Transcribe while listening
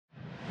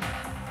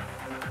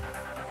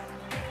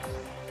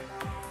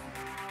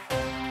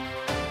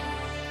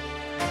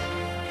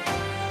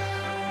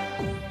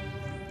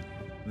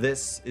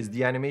This is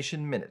the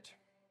Animation Minute.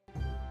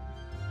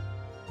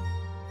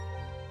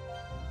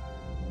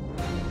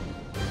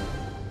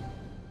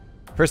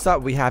 First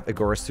up, we have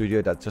Agora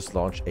Studio that just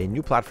launched a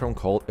new platform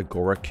called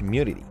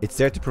Agora.Community. It's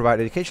there to provide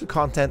educational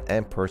content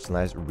and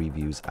personalized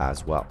reviews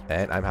as well.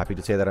 And I'm happy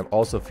to say that I'm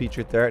also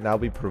featured there, and I'll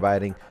be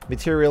providing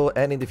material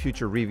and in the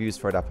future reviews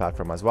for that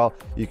platform as well.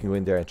 You can go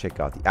in there and check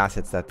out the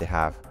assets that they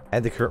have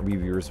and the current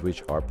reviewers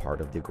which are part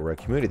of the Agora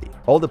community.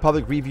 All the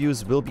public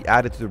reviews will be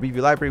added to the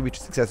review library, which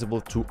is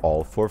accessible to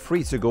all for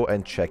free. So go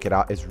and check it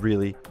out. It's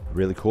really,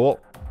 really cool.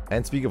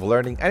 And speaking of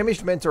learning,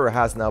 AnimationMentor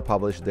has now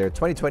published their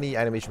 2020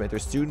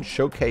 AnimationMentor Student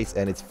Showcase,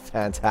 and it's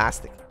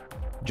fantastic.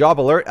 Job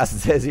alert, as it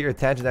says here,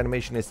 Tangent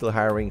Animation is still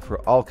hiring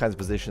for all kinds of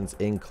positions,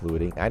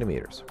 including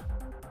animators.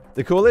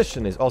 The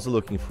Coalition is also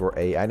looking for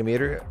an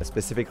animator,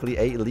 specifically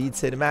a lead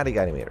cinematic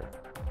animator.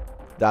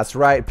 That's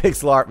right,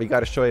 pixel art, we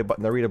gotta show you,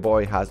 but Narita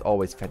boy has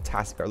always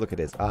fantastic art. Look at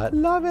this, I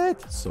love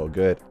it, so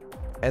good.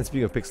 And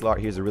speaking of pixel art,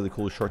 here's a really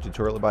cool short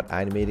tutorial about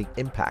animating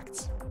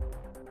impacts.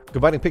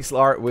 Combining pixel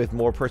art with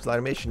more personal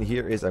animation,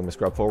 here is, I'm going to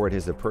scrub forward,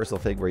 here's a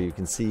personal thing where you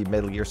can see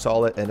Metal Gear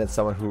Solid, and then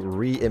someone who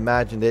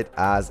reimagined it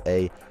as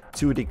a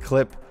 2D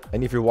clip.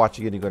 And if you're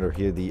watching it, you're going to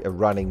hear the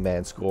Running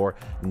Man score.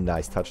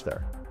 Nice touch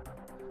there.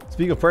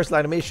 Speaking of personal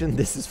animation,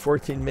 this is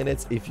 14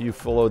 minutes if you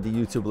follow the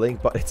YouTube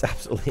link, but it's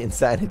absolutely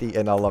insanity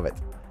and I love it.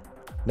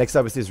 Next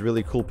up is this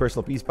really cool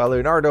personal piece by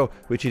Leonardo,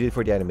 which he did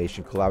for the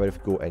Animation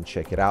Collaborative. Go and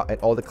check it out, and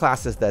all the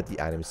classes that the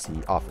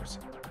AnimC offers.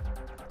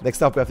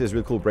 Next up, we have this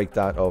really cool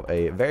breakdown of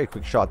a very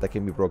quick shot that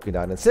can be broken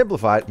down and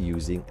simplified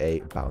using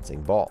a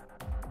bouncing ball.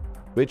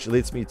 Which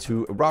leads me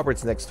to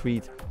Robert's next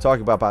tweet,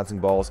 talking about bouncing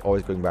balls,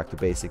 always going back to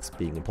basics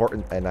being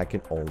important, and I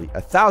can only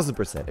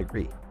 1000%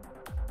 agree.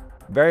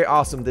 Very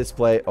awesome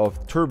display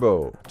of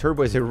Turbo.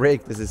 Turbo is a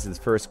rig. This is his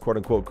first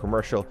quote-unquote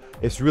commercial.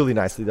 It's really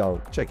nicely done.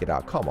 Check it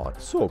out. Come on.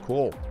 So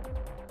cool.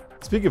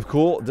 Speaking of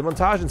cool, the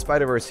montage in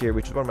Spider-Verse here,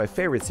 which is one of my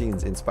favorite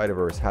scenes in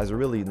Spider-Verse, has a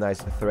really nice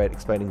thread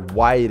explaining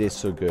why it is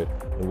so good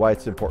and why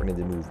it's important in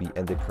the movie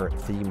and the current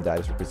theme that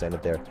is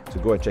represented there. So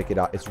go and check it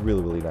out. It's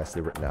really, really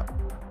nicely written out.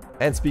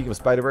 And speaking of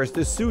Spider-Verse,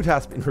 the suit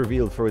has been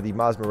revealed for the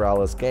Miles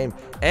Morales game.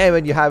 And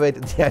when you have it,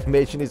 the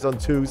animation is on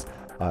twos.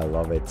 I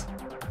love it.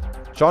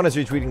 Shawn is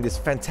retweeting this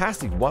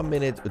fantastic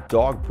 1-minute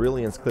dog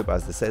brilliance clip,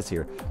 as it says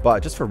here.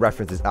 But just for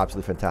reference, it's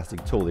absolutely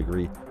fantastic. Totally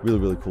agree. Really,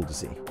 really cool to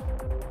see.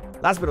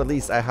 Last but not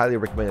least, I highly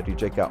recommend that you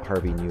check out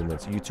Harvey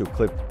Newman's YouTube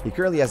clip. He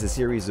currently has a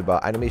series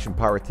about animation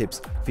power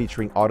tips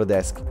featuring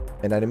Autodesk,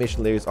 and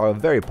animation layers are a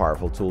very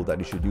powerful tool that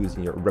you should use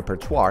in your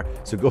repertoire,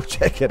 so go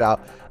check it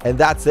out. And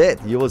that's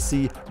it. You will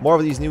see more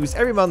of these news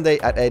every Monday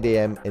at 8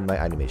 AM in my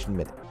Animation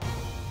Minute.